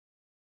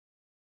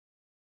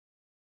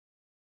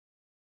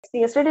So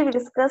yesterday we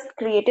discussed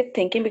creative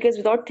thinking because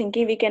without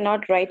thinking we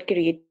cannot write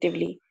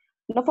creatively.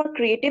 Now for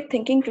creative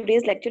thinking,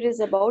 today's lecture is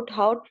about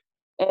how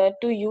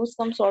to use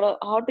some sort of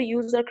how to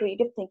use our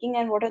creative thinking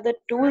and what are the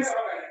tools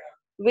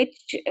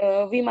which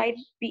we might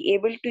be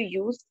able to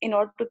use in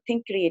order to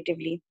think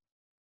creatively.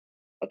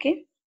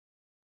 Okay.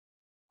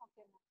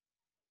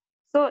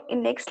 So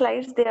in next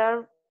slides there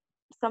are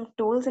some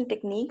tools and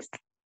techniques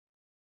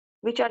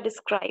which are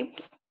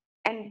described,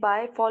 and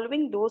by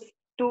following those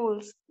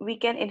tools we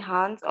can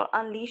enhance or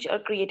unleash our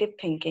creative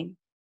thinking.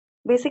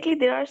 Basically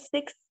there are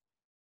six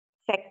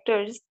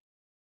factors,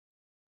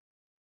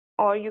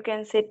 or you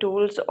can say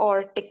tools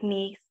or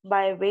techniques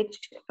by which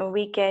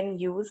we can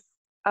use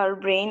our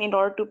brain in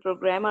order to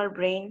program our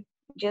brain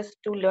just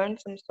to learn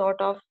some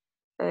sort of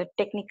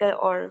technical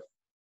or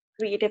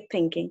creative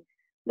thinking.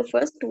 The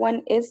first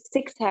one is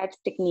six hats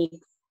techniques.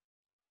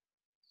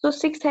 So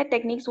six hat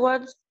techniques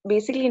was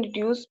basically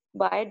introduced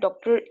by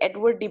Dr.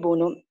 Edward de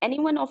Bono.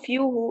 Anyone of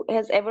you who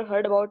has ever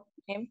heard about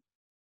him?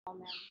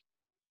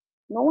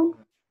 No one?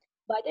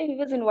 By the way, he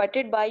was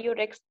invited by your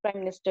ex prime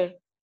minister.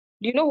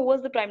 Do you know who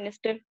was the prime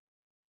minister?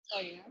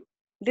 Sorry, ma'am.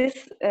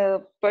 This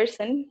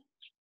person,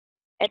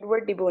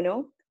 Edward de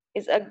Bono,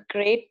 is a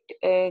great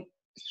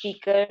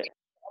speaker,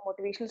 a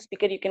motivational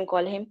speaker, you can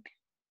call him.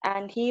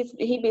 And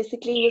he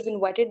basically was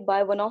invited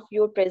by one of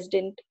your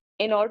president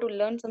in order to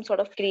learn some sort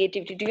of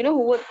creativity. Do you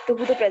know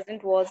who the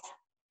president was?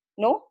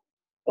 No?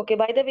 Okay,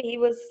 by the way, he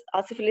was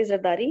Asif Ali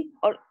Zardari,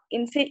 और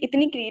इनसे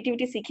इतनी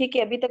creativity सीखी कि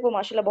अभी तक वो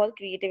माशाल्लाह बहुत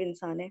क्रिएटिव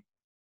इंसान है.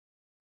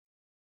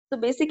 So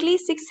basically,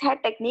 six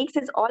hat techniques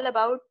is all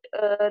about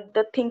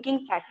the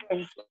thinking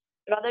patterns.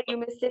 Rather, you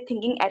may say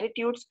thinking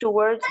attitudes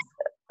towards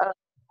uh,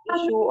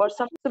 issue or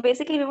some. So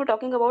basically, we were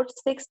talking about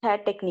six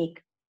hat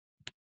technique.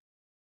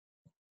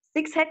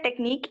 Six hat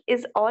technique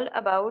is all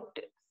about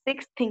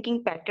six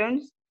thinking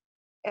patterns,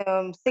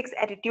 six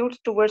attitudes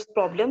towards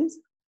problems.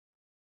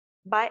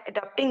 By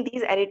adopting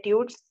these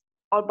attitudes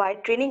or by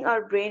training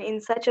our brain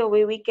in such a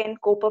way, we can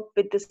cope up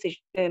with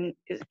the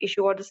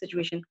issue or the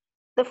situation.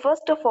 The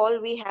first of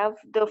all, we have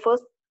the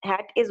first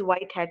hat is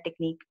white hat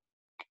technique.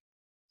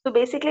 So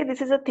basically,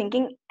 this is a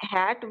thinking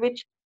hat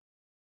which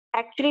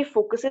actually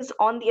focuses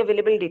on the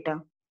available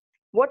data.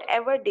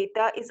 Whatever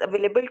data is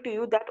available to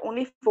you, that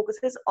only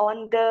focuses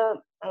on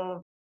the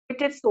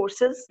limited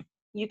sources,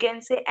 you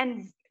can say,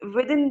 and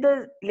within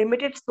the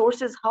limited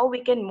sources, how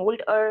we can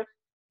mold our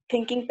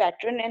thinking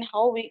pattern and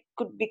how we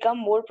could become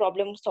more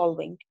problem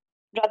solving.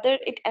 Rather,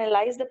 it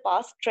analyze the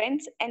past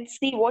trends and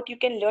see what you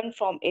can learn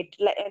from it.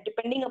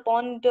 Depending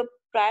upon the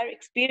prior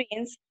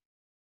experience,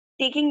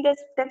 taking the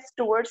steps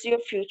towards your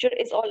future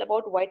is all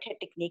about white hat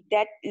technique,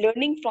 that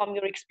learning from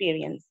your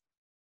experience.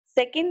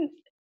 Second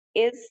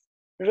is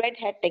red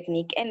hat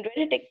technique, and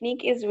red hat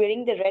technique is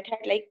wearing the red hat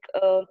like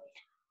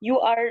you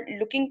are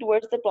looking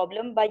towards the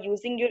problem by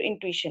using your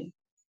intuition.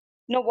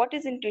 Now, what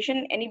is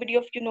intuition? Anybody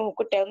of you know who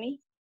could tell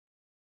me?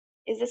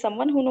 Is there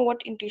someone who know what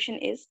intuition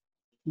is?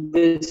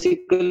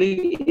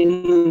 Basically,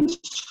 in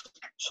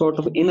sort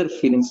of inner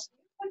feelings,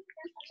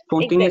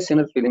 spontaneous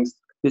inner Exactly. feelings,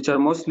 which are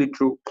mostly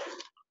true,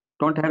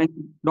 don't having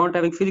don't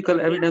having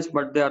physical evidence,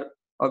 but they are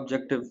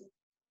objective.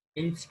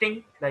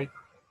 Instinct, like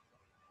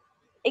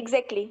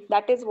Exactly.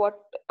 That is what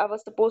I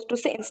was supposed to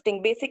say.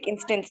 Instinct, basic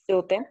instincts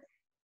जो होते हैं.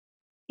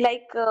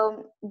 Like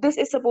this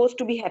is supposed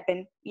to be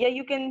happen. Yeah,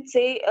 you can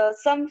say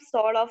some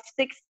sort of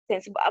sixth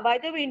sense. By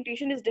the way,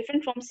 intuition is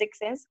different from sixth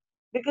sense,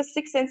 because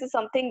sixth sense is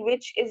something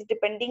which is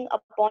depending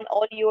upon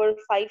all your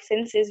five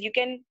senses. You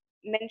can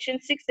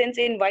mention sixth sense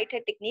in white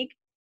hat technique,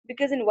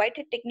 because in white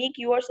hat technique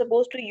you are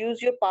supposed to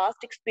use your past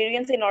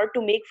experience in order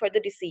to make further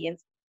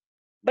decisions.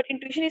 But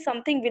intuition is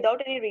something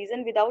without any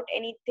reason, without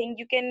anything.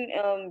 You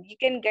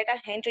can get a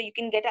hint, or you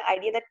can get an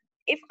idea that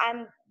if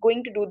I'm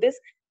going to do this,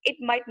 it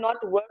might not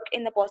work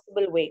in a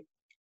possible way.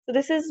 So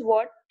this is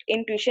what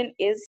intuition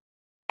is.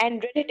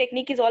 And red hat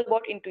technique is all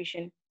about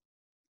intuition,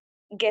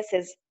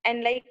 guesses,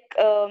 and like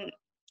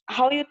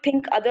how you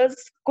think others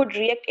could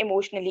react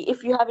emotionally.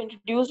 If you have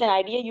introduced an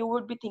idea, you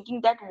would be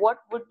thinking that what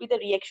would be the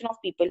reaction of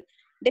people.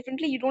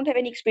 Definitely you don't have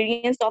any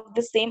experience of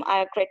the same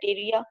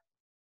criteria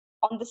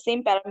on the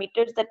same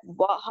parameters, that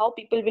how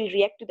people will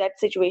react to that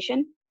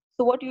situation.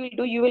 So what you will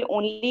do, you will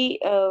only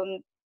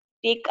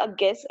take a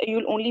guess, you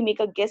will only make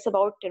a guess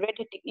about in red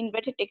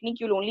hat technique,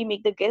 you will only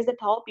make the guess that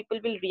how people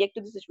will react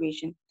to the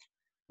situation.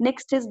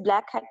 Next is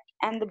black hat,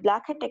 and the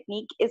black hat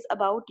technique is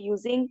about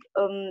using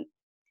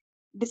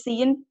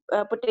decision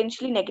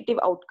potentially negative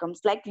outcomes,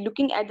 like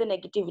looking at the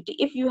negativity.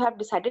 If you have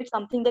decided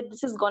something that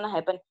this is going to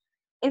happen,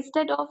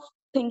 instead of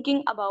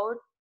thinking about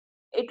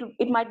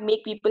it might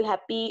make people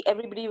happy,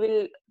 everybody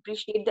will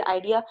appreciate the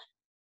idea,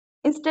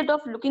 instead of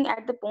looking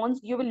at the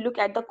pros, you will look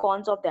at the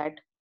cons of that.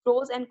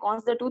 Pros and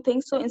cons, the two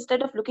things. So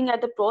instead of looking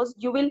at the pros,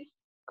 you will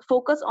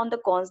focus on the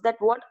cons, that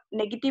what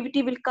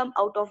negativity will come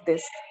out of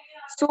this.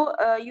 So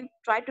you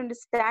try to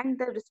understand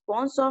the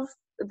response of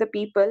the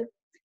people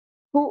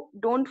who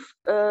don't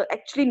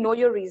actually know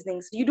your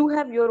reasonings. You do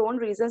have your own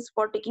reasons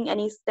for taking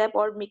any step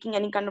or making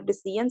any kind of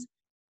decisions,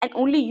 and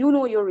only you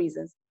know your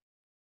reasons.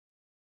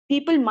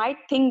 People might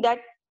think that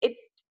it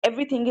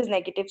everything is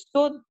negative.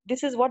 So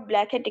this is what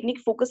black hat technique,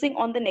 focusing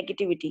on the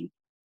negativity,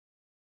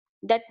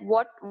 that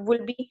what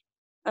will be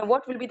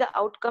the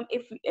outcome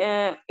if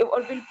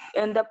or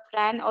will the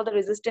plan or the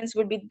resistance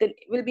will be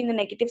in the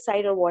negative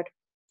side or what.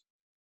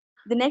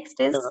 The next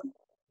is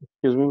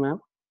Excuse me, ma'am.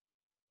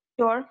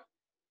 sure.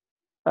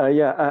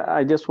 Yeah,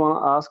 I just want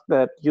to ask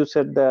that you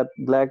said that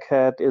black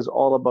hat is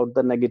all about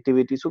the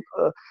negativity. So,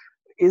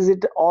 is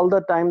it all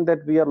the time that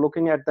we are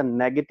looking at the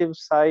negative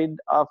side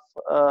of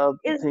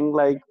Is thing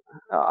like,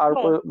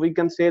 no. we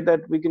can say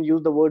that we can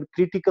use the word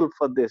critical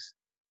for this?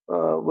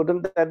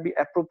 Wouldn't that be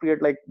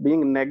appropriate? Like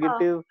being uh,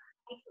 negative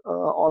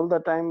all the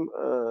time,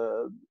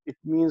 it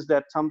means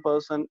that some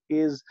person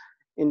is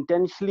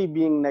intentionally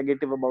being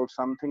negative about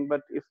something.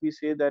 But if we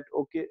say that,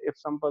 okay, if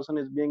some person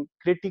is being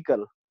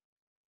critical,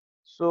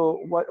 so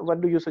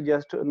what do you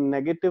suggest?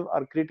 Negative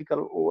or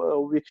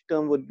critical? Which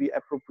term would be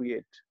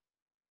appropriate?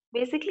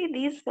 Basically,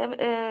 these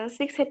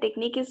six head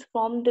technique is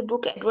from the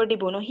book Edward de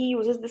Bono. He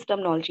uses this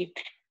terminology.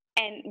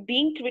 And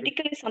being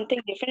critical is something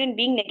different, and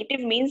being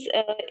negative means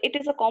it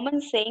is a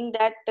common saying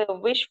that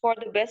wish for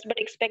the best but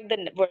expect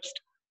the worst.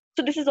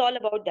 So this is all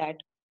about that.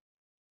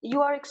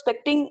 You are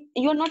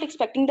not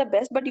expecting the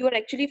best, but you are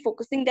actually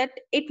focusing that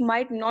it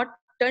might not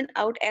turn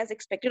out as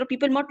expected, or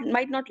people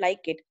might not like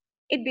it.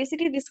 It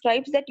basically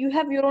describes that you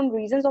have your own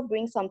reasons of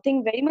doing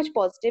something very much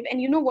positive,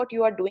 and you know what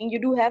you are doing, you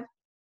do have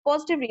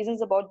positive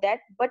reasons about that.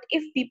 But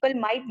if people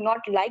might not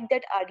like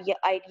that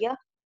idea,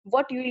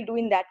 what you will do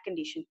in that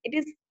condition, it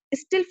is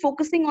still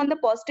focusing on the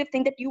positive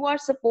thing, that you are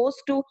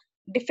supposed to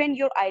defend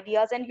your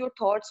ideas and your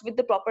thoughts with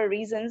the proper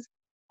reasons,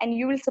 and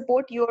you will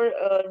support your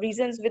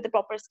reasons with the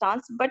proper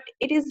stance. But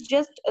it is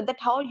just that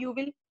how you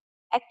will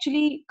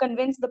actually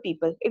convince the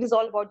people. It is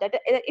all about that.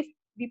 If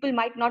people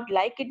might not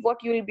like it, what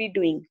you will be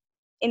doing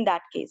in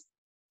that case.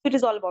 So it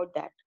is all about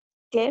that.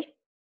 Clear?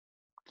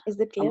 Is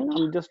it clear now?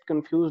 I'm just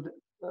confused.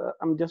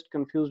 I'm just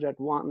confused at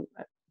one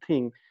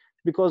thing,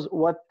 because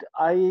what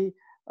I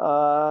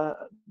uh,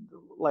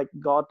 like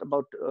got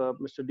about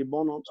Mr. De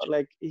Bono,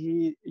 like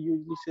he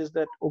usually says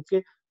that,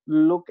 okay,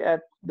 look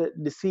at the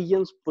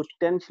decisions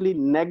potentially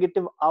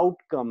negative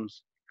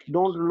outcomes.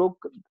 Don't look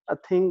a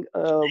thing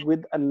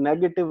with a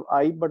negative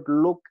eye, but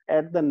look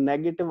at the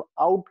negative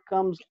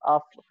outcomes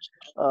of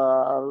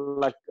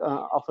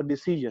a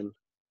decision.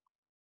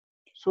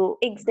 So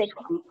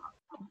Exactly.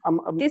 I'm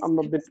a bit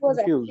This was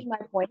confused. actually my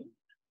point.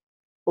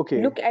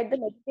 Okay. Look at the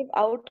negative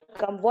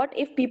outcome. What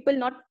if people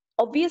not,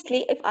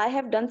 obviously if I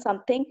have done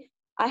something,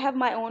 I have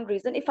my own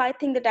reason. If I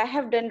think that I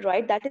have done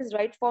right, that is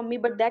right for me,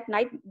 but that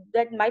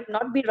might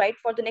not be right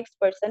for the next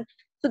person.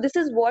 So this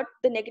is what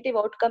the negative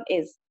outcome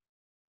is.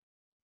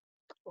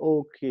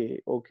 Okay,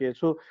 okay.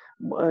 So,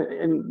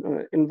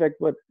 in fact,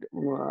 what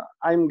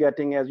I'm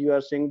getting, as you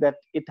are saying, that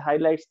it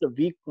highlights the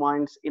weak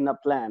points in a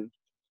plan.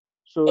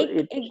 So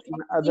in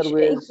other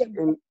ways,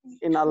 Exactly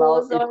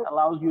shows it or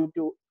allows you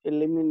to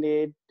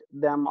eliminate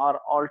them or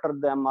alter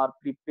them or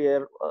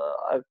prepare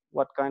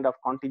what kind of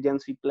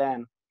contingency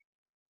plan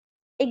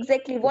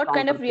exactly to what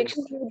kind of counter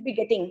reactions this. you would be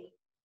getting.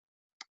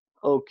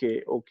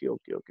 Okay, okay,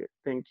 okay, okay.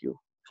 Thank you.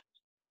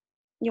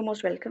 You're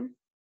most welcome.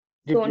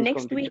 So Please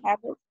continue.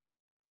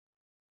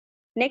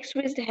 next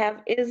we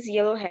have is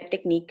yellow hat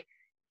technique.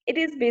 It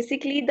is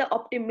basically the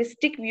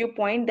optimistic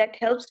viewpoint that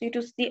helps you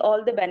to see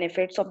all the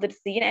benefits of the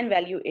decision and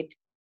value it.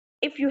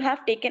 If you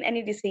have taken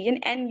any decision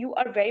and you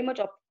are very much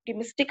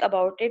optimistic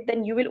about it,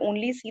 then you will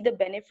only see the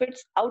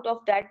benefits out of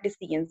that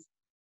decisions.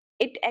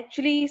 It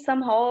actually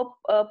somehow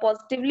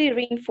positively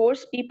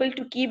reinforce people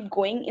to keep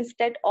going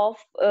instead of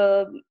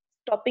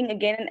stopping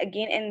again and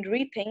again and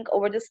rethink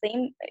over the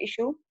same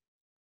issue.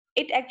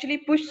 It actually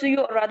pushes you,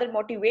 or rather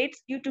motivates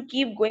you to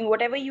keep going.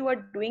 Whatever you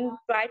are doing,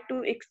 try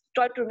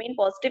to remain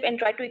positive and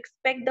try to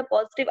expect the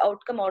positive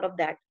outcome out of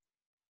that.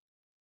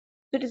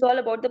 So it is all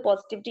about the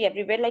positivity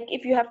everywhere. Like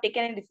if you have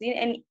taken a decision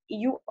and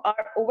you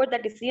are over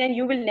that decision, and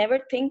you will never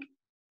think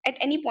at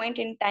any point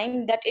in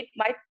time that it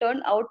might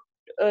turn out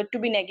to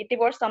be negative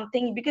or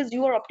something, because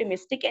you are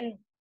optimistic and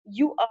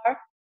you are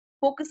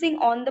focusing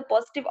on the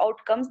positive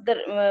outcomes.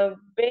 The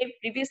way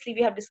previously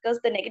we have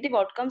discussed the negative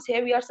outcomes,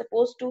 here we are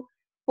supposed to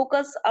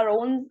focus our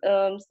own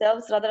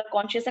selves, rather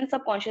conscious and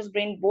subconscious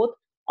brain, both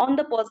on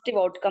the positive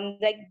outcome,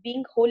 like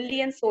being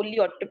wholly and solely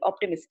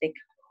optimistic.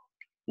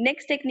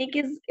 Next technique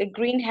is a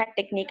green hat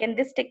technique, and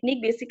this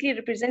technique basically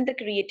represents the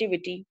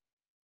creativity.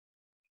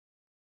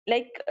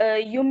 Like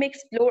you may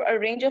explore a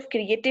range of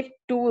creative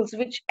tools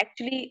which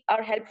actually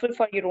are helpful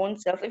for your own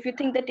self. If you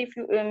think that if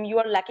you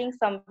are lacking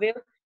somewhere,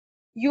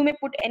 you may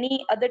put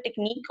any other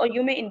technique, or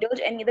you may indulge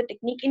any other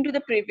technique into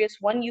the previous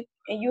one.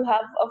 You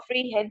have a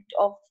free head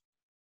of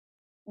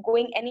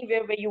going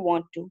anywhere where you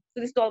want to.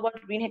 So this is all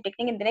about green head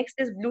technique, and the next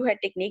is blue head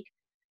technique.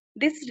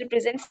 This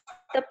represents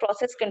the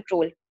process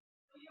control.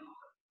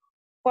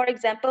 For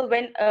example,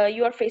 when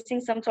you are facing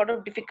some sort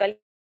of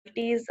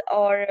difficulties,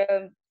 or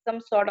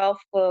some sort of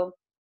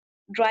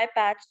dry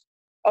patch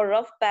or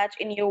rough patch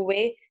in your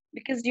way,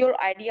 because your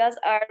ideas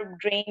are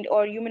drained,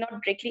 or you may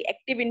not directly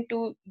active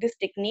into this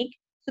technique.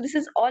 So this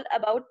is all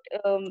about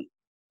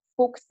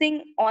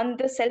focusing on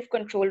the self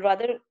control,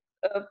 rather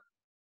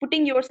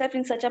putting yourself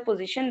in such a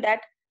position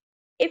that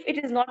if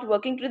it is not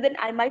working today, then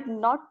I might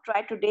not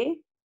try today.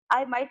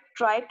 I might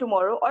try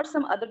tomorrow or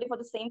some other day for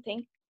the same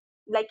thing.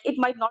 Like it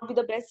might not be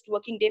the best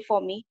working day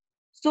for me.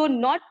 So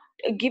not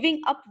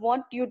giving up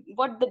what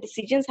the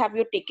decisions have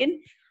you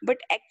taken, but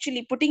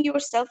actually putting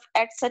yourself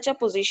at such a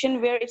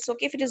position where it's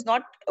okay if it's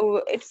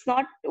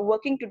not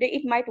working today,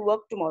 it might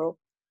work tomorrow.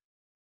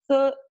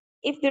 So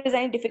if there is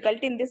any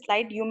difficulty in this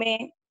slide, you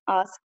may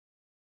ask.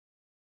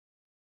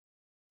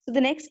 So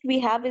the next we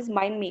have is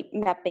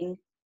mapping.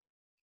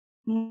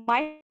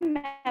 Mind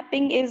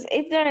mapping is,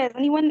 if there is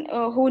anyone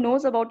who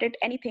knows about it,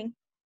 anything,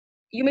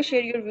 you may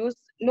share your views,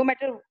 no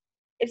matter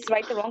it's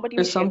right or wrong, but you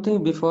may It's share.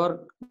 something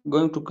before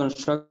going to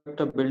construct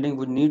a building,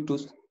 we need to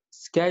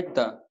sketch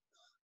the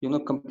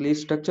complete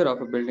structure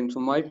of a building. So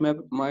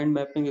mind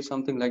mapping is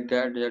something like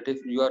that. That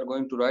if you are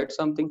going to write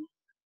something,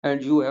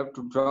 and you have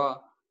to draw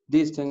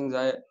these things,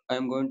 I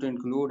am going to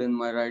include in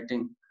my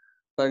writing.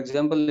 For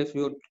example, if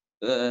you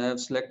have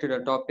selected a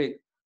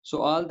topic,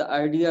 so all the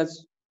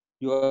ideas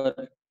you are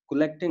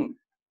collecting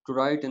to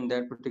write in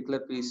that particular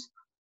piece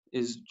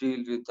is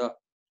deal with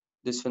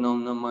this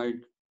phenomenon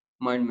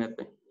mind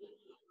mapping.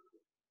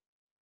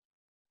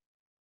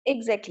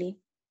 Exactly.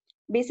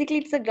 Basically,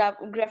 it's a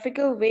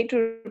graphical way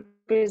to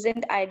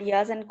represent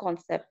ideas and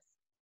concepts.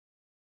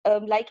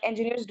 Like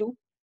engineers do,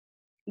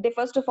 they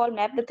first of all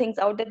map the things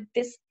out that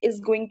this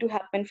is going to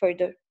happen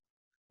further,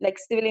 like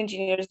civil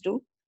engineers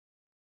do.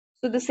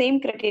 So the same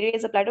criteria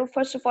is applied to,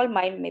 first of all,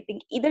 mind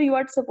mapping. Either you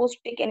are supposed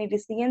to take any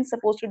decision,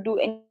 supposed to do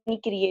any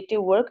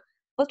creative work.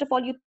 First of all,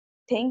 you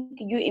think,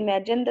 you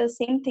imagine the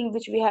same thing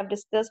which we have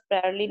discussed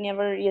priorly in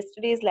our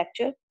yesterday's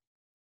lecture,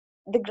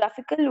 the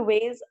graphical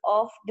ways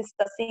of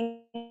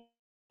discussing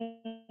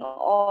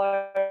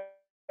or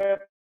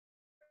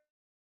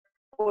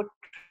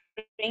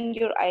portraying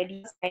your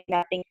ideas is mind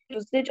mapping.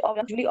 Usage of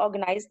visually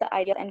organize the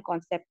ideas and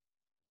concept.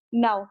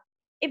 Now,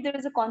 if there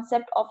is a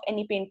concept of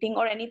any painting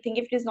or anything,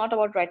 if it is not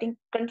about writing,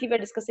 currently we are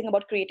discussing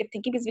about creative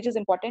thinking, which is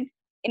important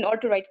in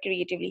order to write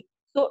creatively.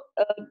 So,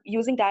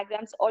 using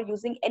diagrams or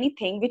using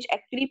anything which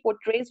actually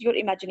portrays your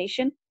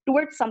imagination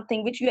towards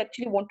something which you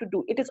actually want to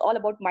do, it is all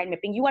about mind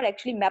mapping. You are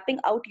actually mapping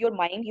out your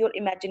mind, your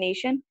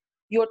imagination,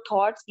 your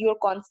thoughts, your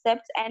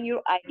concepts, and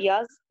your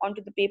ideas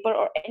onto the paper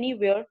or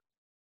anywhere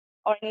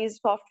or any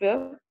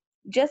software,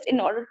 just in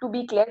order to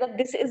be clear that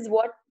this is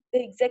what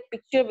the exact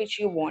picture which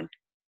you want,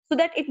 so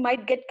that it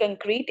might get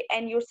concrete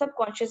and your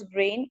subconscious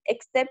brain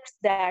accepts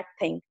that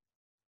thing.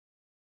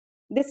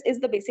 This is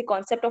the basic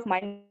concept of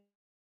mind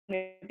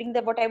mapping,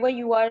 that whatever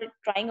you are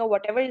trying or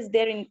whatever is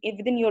there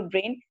within your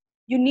brain,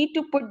 you need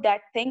to put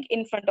that thing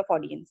in front of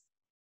audience.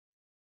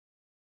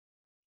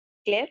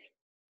 Clear?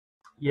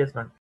 Yes,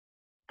 ma'am.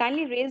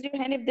 Kindly raise your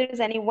hand if there is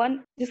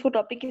anyone जिसको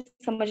topic की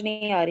समझ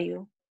नहीं आ रही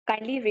हो.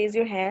 Kindly raise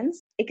your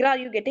hands. Ikra, are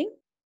you getting?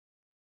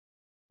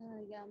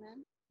 या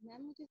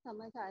ma'am मुझे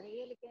समझ आ रही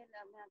है, लेकिन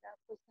मैं अगर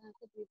आपको इस तरह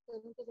से ब्रीफ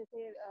करूँ तो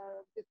जैसे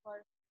before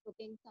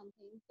cooking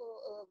something, so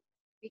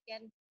we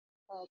can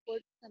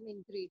put some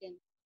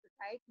ingredients,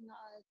 right?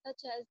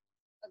 Such as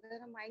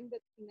अगर हम माइंड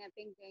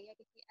मैपिंग दें या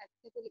किसी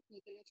ऐसे को लिखने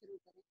के लिए शुरू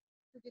करें,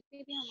 तो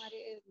जितने भी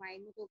हमारे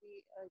माइंड में जो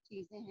भी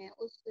चीज़ें हैं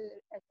उस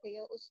ऐसे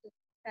या उस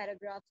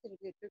पैराग्राफ से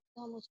रिलेटेड,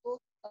 तो हम उसको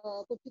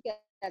पुट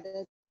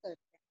टुगेदर करते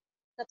हैं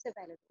सबसे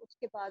पहले, तो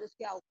उसके बाद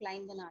उसकी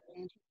आउटलाइन बनाते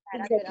हैं,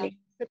 पैराग्राफ,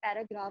 फिर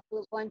पैराग्राफ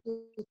 1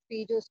 2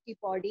 3 जो उसकी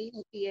बॉडी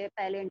होती है,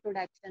 पहले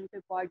इंट्रोडक्शन,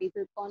 फिर बॉडी,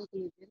 फिर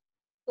कंक्लूजन।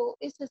 तो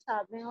इस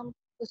हिसाब में हम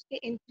उसके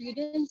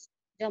इंग्रेडिएंट्स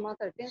जमा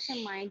करते हैं,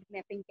 उसे माइंड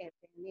मैपिंग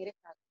कहते हैं मेरे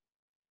ख्याल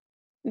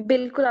से।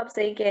 बिल्कुल आप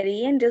सही कह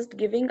रही हैं. Just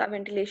giving a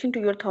ventilation to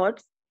your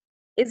thoughts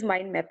is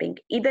mind mapping.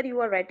 Either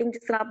you are writing,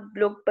 जिस तरह आप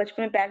लोग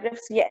बचपन में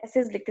पैराग्राफ्स या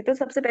एसेज लिखते थे,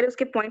 सबसे पहले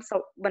उसके पॉइंट्स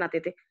बनाते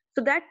थे.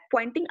 So that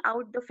pointing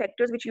out the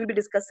factors which you will be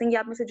discussing, या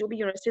आप में से जो भी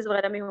यूनिवर्सिटीज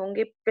वगैरह में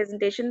होंगे,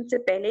 प्रेजेंटेशन से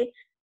पहले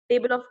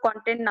टेबल ऑफ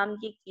कंटेंट नाम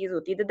की एक चीज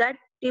होती है.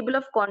 That table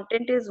of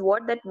content is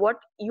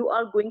what you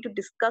are going to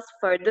discuss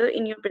further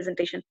in your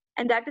presentation,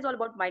 and that is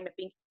all about mind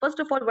mapping.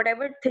 First of all,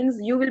 whatever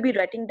things you will be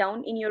writing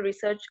down in your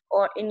research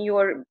or in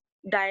your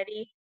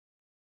diary,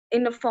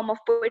 in a form of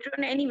poetry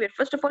or anywhere,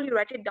 first of all you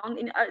write it down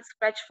in a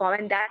scratch form,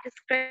 and that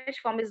scratch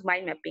form is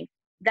mind mapping.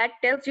 That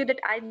tells you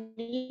that I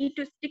need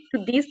to stick to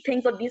these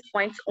things or these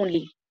points only.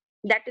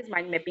 That is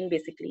mind mapping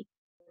basically.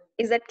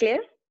 Is that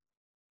clear?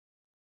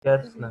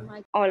 Yes, ma'am.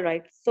 All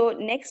right, so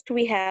next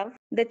we have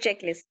the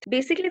checklist.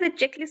 Basically the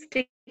checklist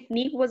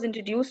technique was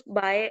introduced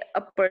by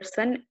a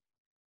person,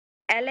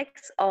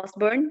 Alex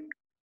Osborne,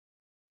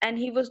 and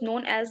he was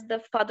known as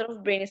the father of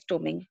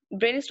brainstorming.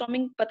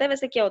 Brainstorming पता है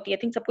वैसे क्या होती है?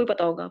 I think सबको ही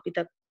पता होगा अभी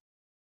तक.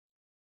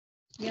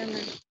 Yeah,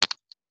 ma'am.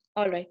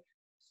 All right.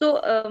 So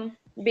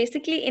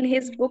basically in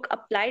his book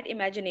Applied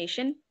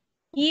Imagination,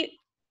 he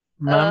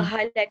ma'am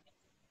highlight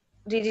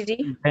ji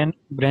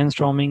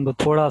brainstorming को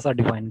थोड़ा सा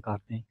डिफाइन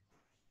करते हैं.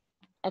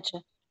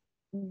 अच्छा,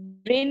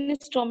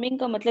 ब्रेनस्टॉर्मिंग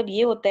का मतलब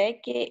ये होता है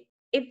कि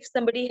if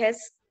somebody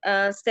has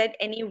said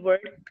any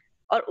word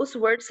और उस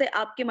वर्ड से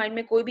आपके माइंड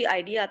में कोई भी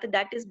आइडिया आता है,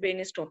 that is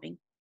brainstorming.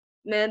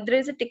 there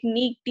is a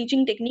technique,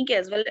 teaching technique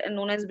as well,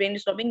 known as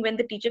brainstorming, when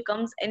the teacher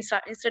comes and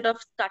instead of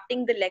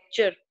starting the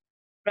lecture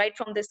right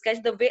from the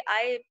sketch, the way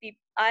I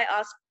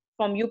ask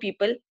from you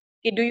people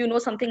कि do you know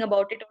something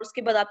about it, और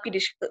उसके बाद आपकी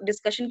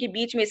discussion के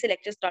बीच में से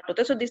lecture start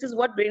होता है. So this is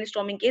what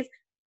brainstorming is.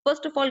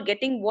 First of all,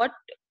 getting what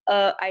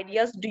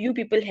ideas do you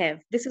people have.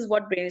 This is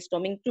what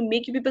brainstorming, to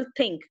make you people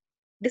think.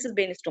 This is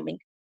brainstorming.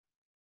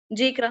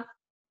 Ji Iqra.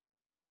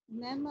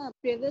 Ma'am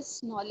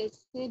previous knowledge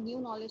से new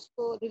knowledge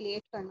को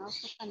relate करना,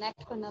 उसको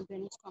connect करना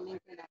brainstorming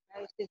कहलाता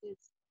है. This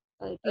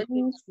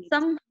is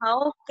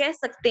somehow कह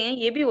सकते हैं,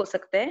 ये भी हो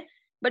सकता है,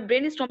 but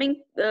brainstorming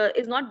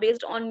is not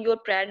based on your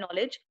prior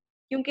knowledge,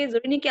 क्योंकि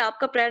जरूरी नहीं कि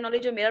आपका प्रायर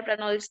नॉलेज और मेरा प्रायर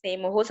नॉलेज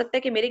सेम हो सकता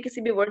है कि मेरे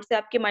किसी भी वर्ड से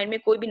आपके माइंड में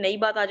कोई भी नई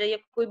बात आ जाए या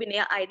कोई भी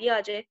नया आइडिया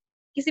आ जाए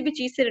किसी भी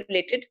चीज से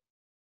related.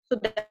 So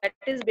that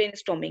is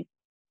brainstorming.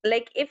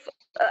 Like if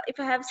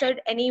I have said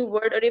any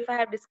word, or if I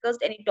have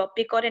discussed any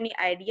topic or any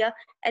idea,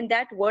 and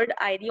that word,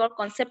 idea or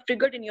concept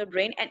triggered in your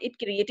brain and it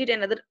created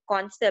another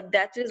concept,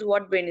 that is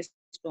what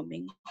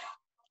brainstorming.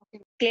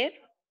 Clear?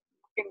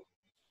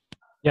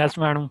 Yes,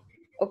 madam.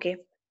 Okay.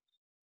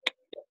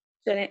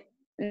 So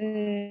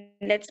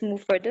let's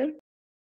move further.